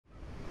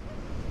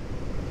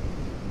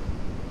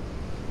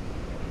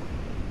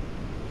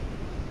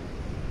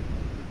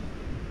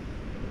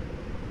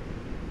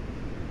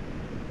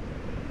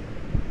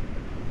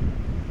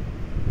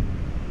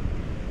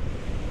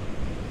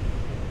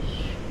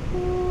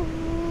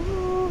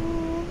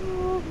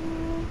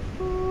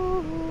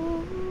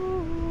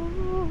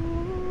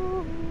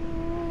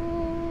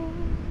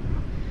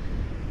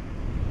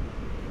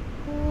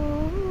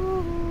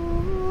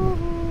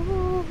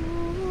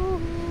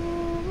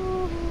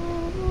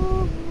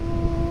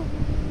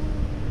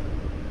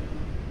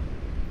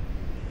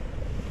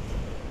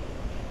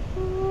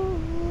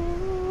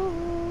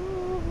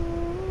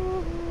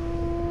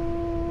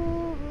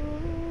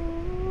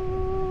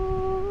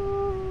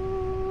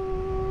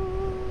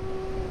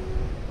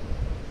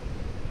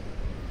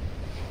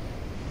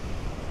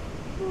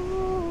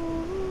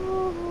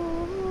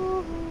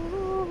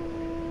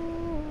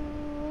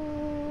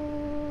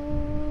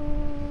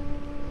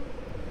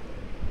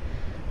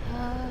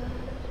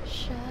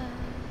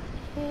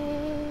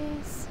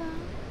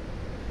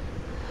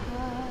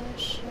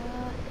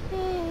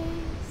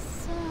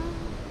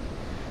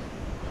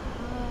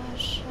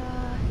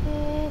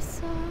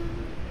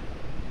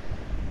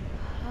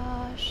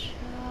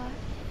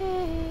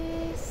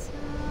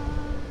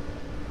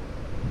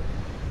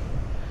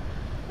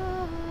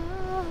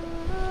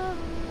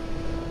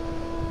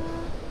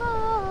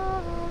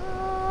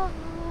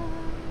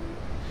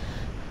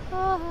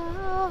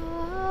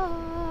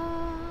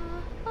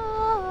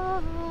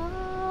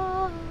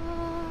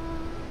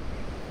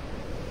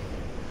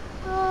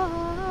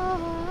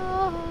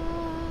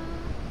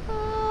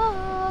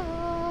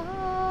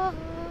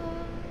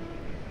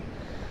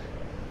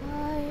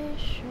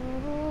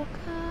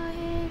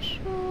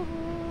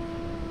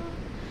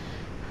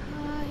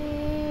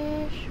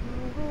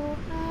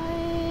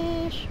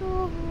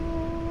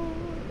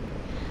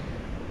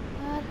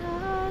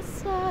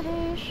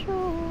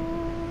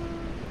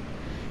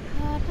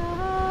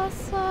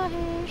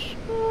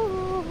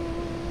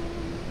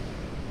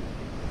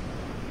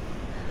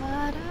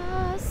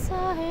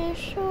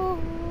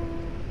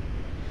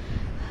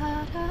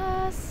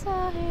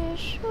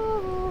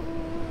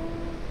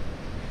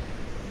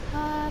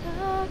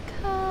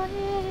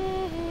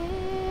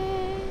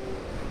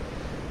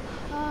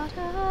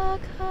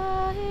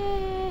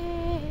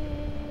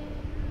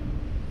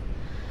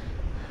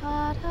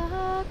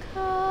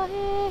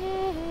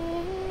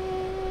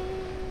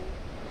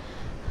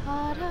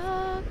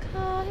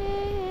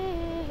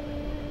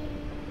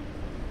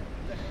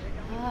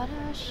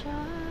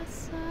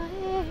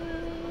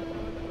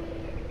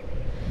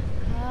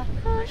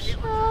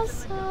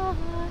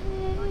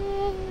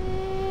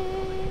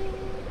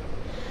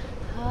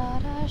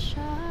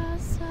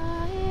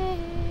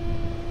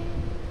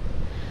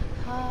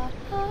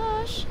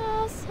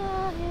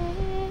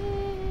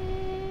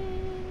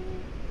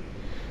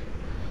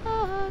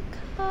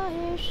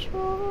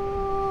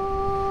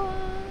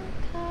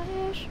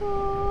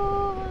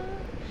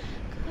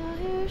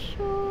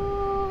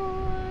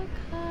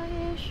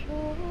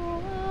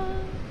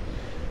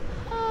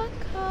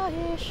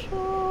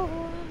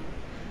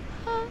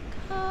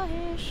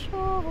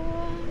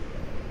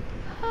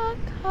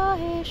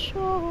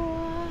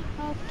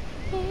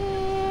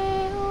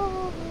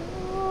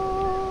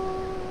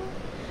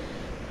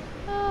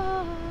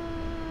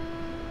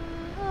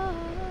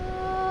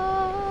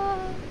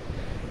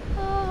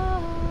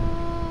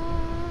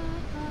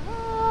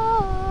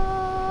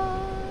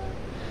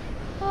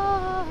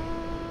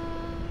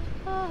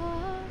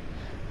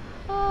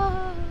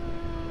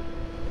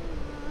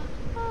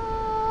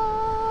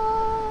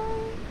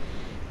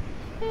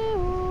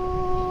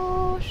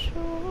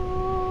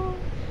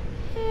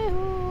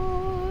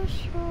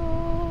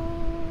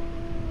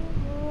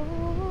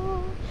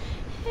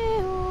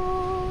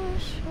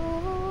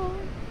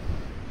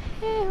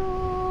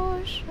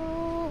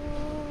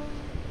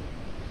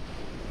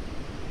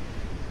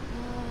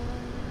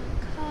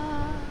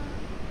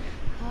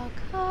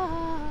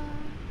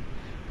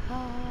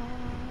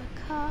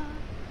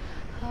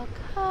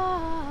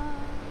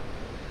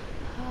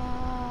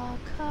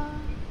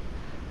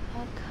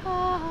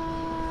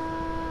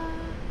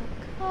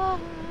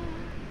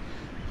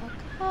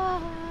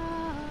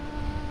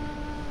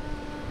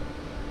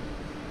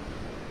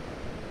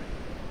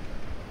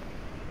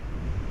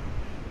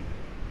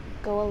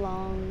Go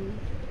along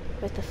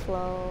with the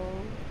flow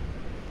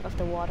of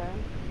the water.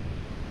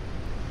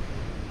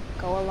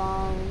 Go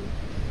along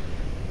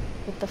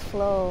with the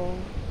flow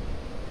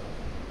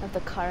of the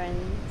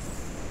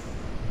currents.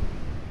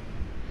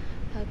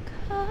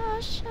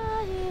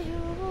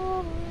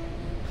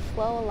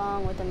 Flow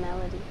along with the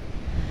melody.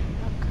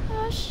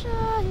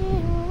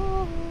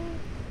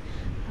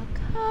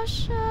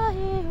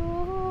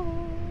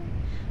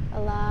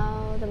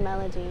 Allow the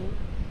melody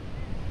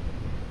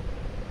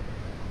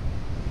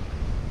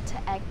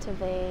to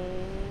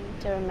activate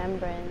the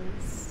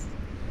remembrance.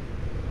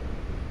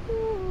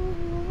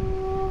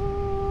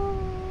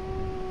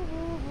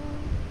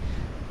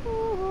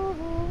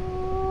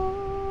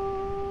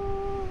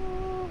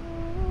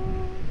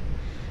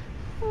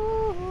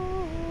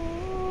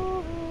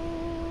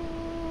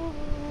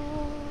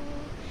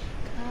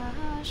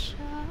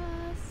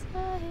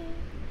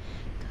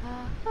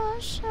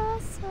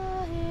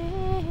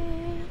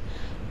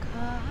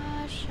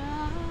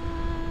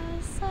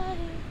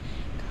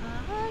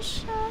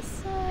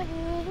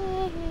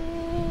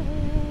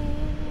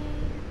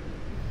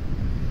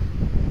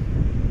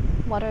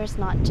 Water is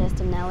not just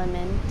an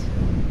element.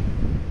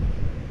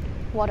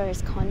 Water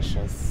is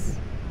conscious.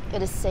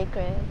 It is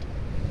sacred.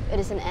 It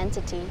is an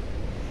entity,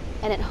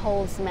 and it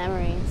holds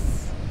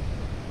memories.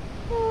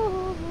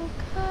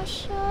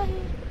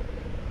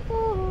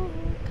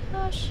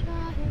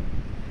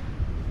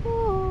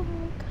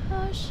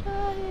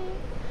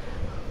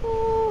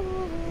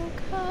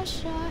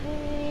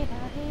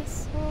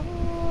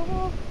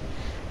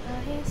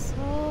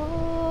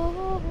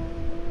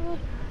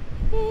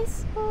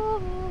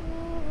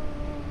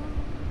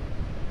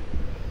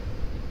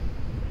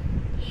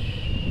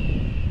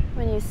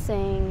 When you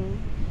sing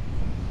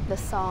the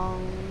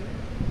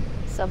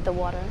songs of the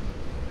water,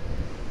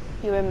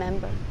 you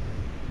remember.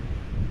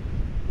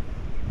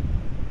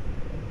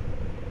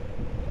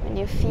 When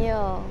you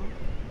feel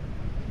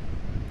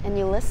and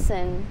you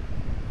listen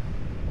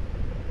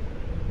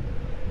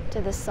to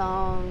the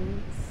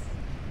songs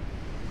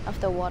of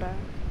the water,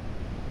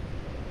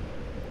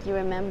 you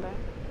remember.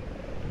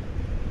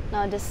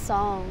 Now this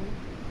song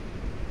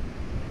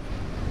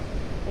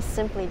is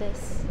simply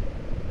this.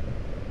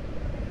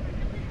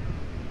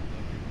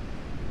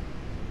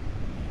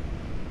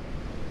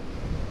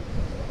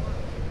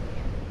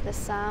 The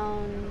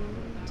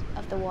sound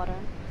of the water,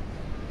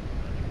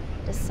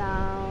 the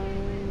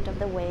sound of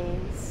the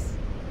waves,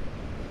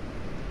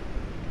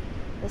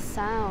 the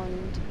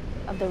sound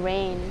of the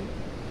rain,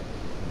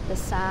 the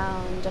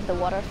sound of the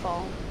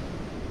waterfall.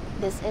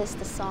 This is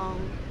the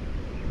song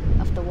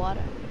of the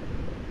water.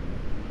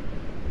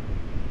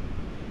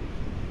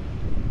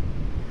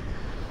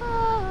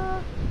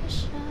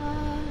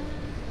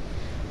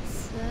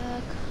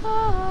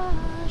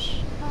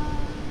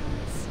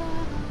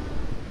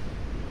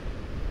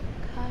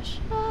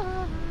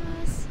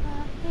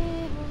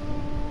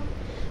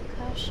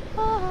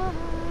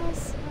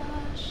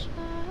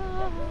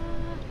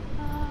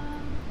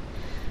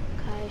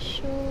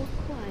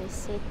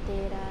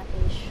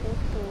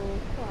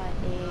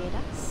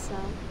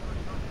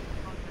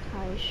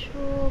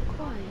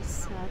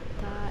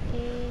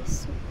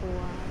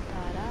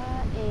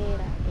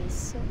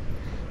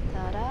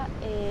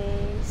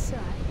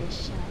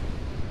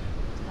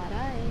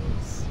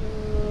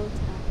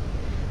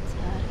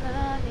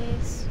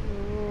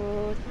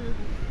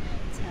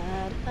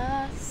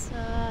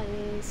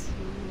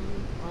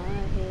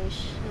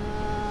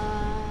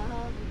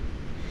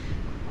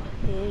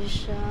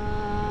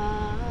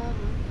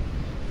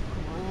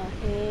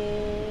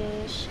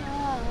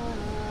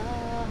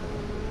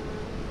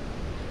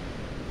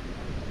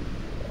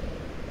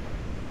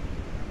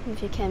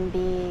 If you can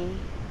be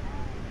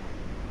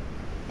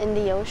in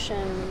the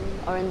ocean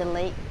or in the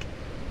lake,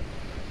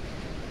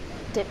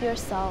 dip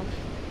yourself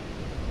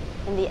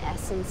in the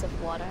essence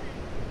of water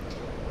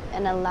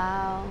and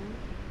allow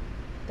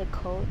the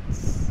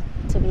coats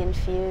to be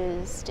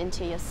infused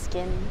into your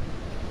skin.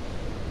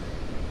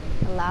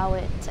 Allow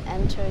it to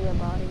enter your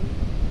body.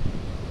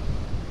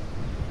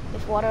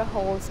 If water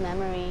holds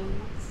memories,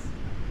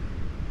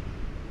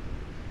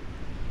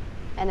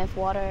 and if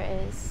water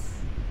is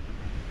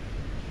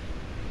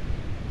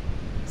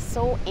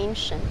so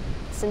ancient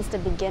since the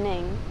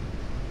beginning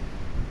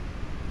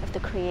of the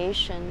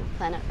creation of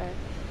planet Earth,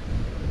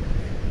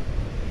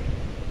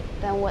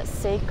 then what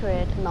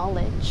sacred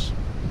knowledge,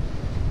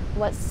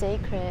 what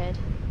sacred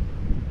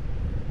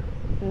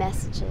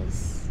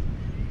messages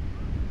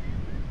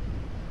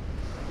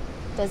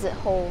does it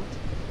hold?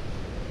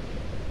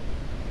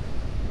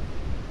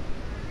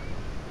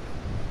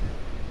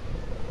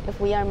 If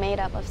we are made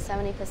up of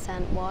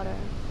 70% water,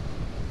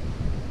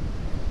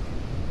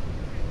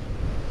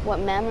 what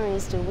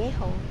memories do we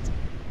hold?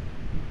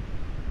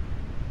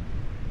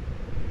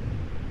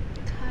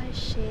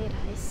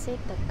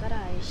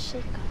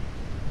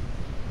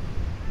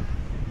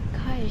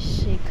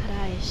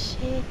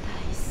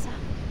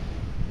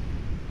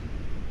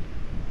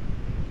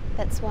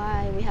 That's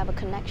why we have a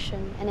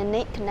connection, an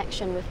innate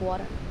connection with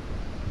water.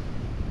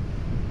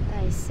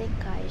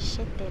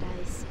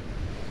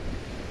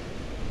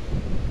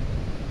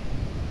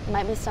 It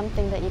might be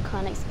something that you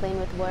can't explain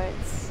with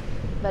words,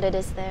 but it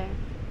is there.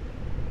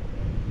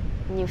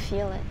 And you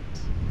feel it.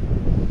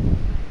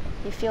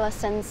 You feel a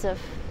sense of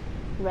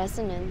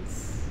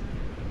resonance,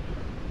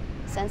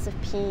 sense of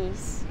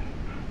peace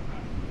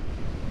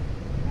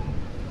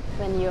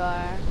when you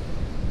are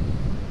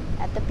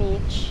at the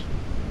beach,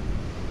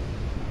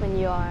 when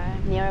you are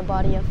near a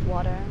body of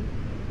water.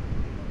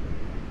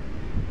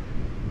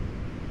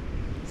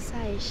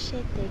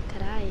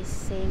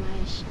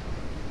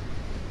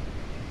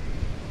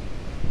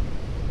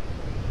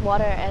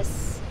 Water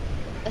as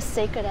a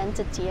sacred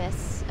entity,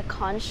 as a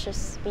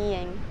conscious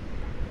being,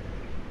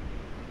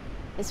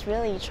 is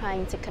really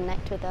trying to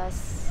connect with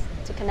us,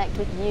 to connect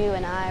with you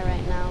and I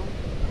right now,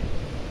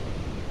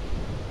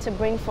 to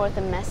bring forth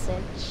a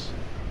message.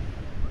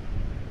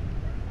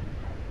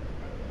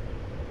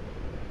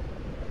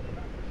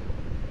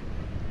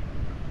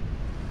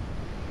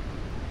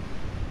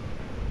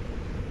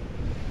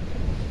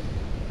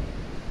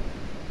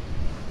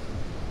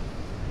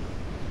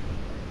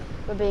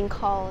 We're being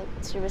called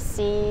to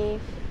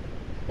receive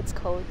its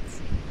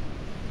codes,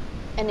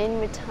 and in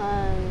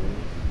return,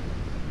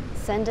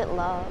 send it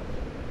love.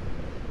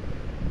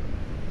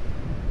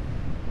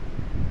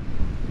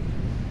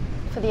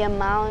 For the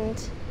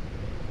amount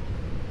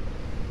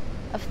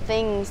of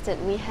things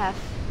that we have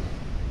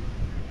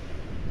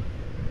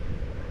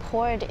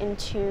poured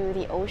into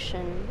the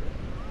ocean,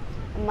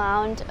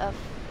 amount of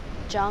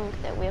junk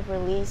that we have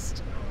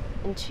released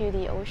into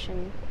the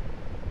ocean,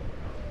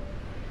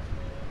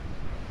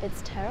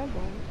 it's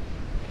terrible.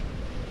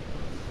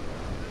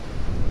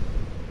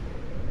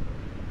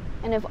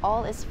 And if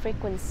all is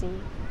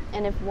frequency,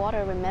 and if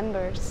water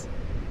remembers,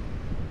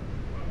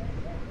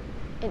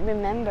 it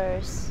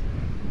remembers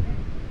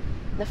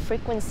the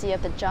frequency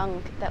of the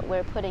junk that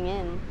we're putting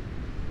in.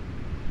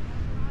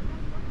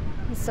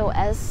 And so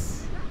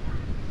as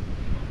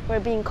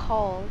we're being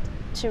called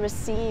to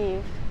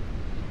receive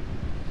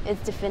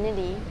its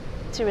divinity,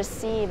 to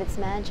receive its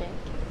magic,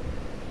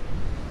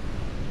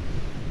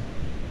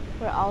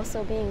 we're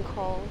also being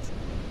called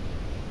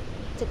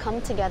to come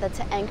together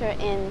to anchor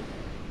in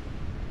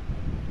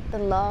the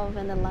love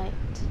and the light.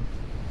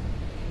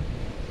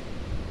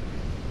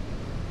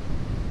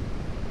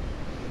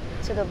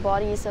 To the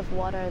bodies of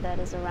water that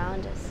is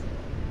around us.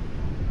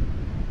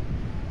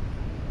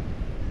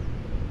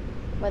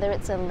 Whether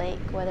it's a lake,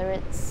 whether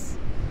it's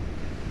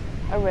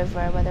a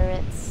river, whether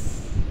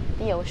it's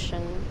the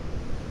ocean,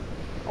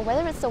 or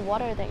whether it's the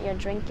water that you're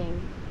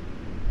drinking.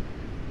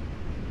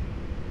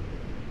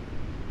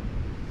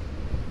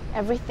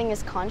 Everything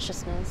is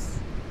consciousness.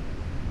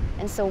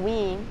 And so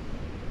we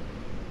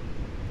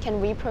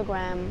can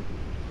reprogram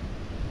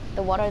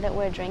the water that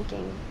we're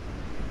drinking.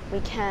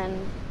 We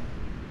can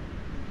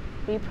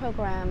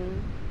reprogram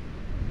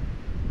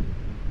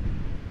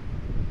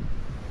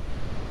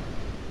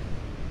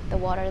the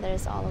water that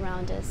is all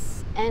around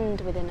us and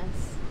within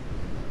us.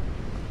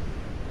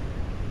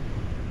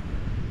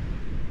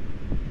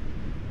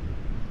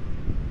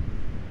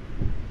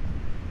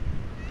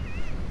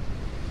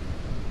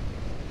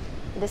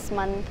 This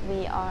month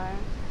we are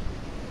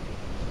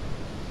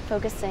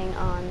focusing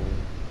on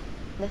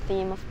the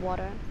theme of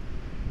water.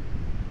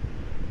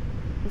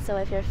 And so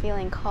if you're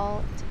feeling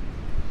called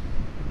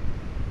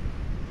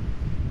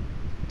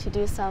to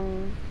do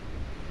some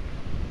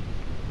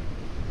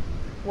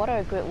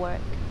water grit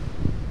work,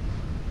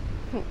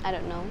 I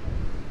don't know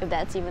if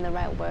that's even the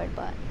right word,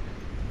 but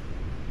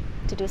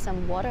to do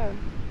some water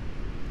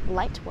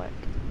light work,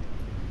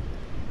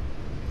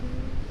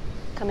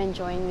 come and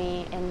join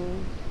me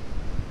in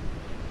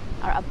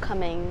our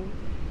upcoming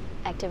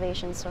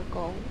activation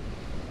circle.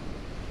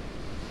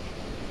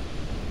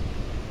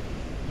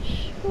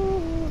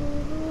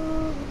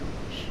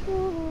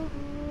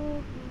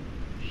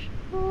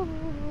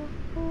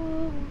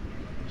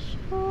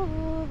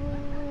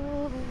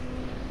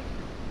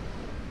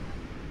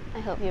 I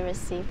hope you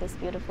receive this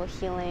beautiful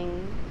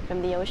healing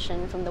from the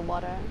ocean, from the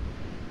water.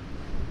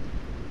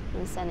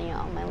 I'm sending you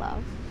all my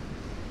love.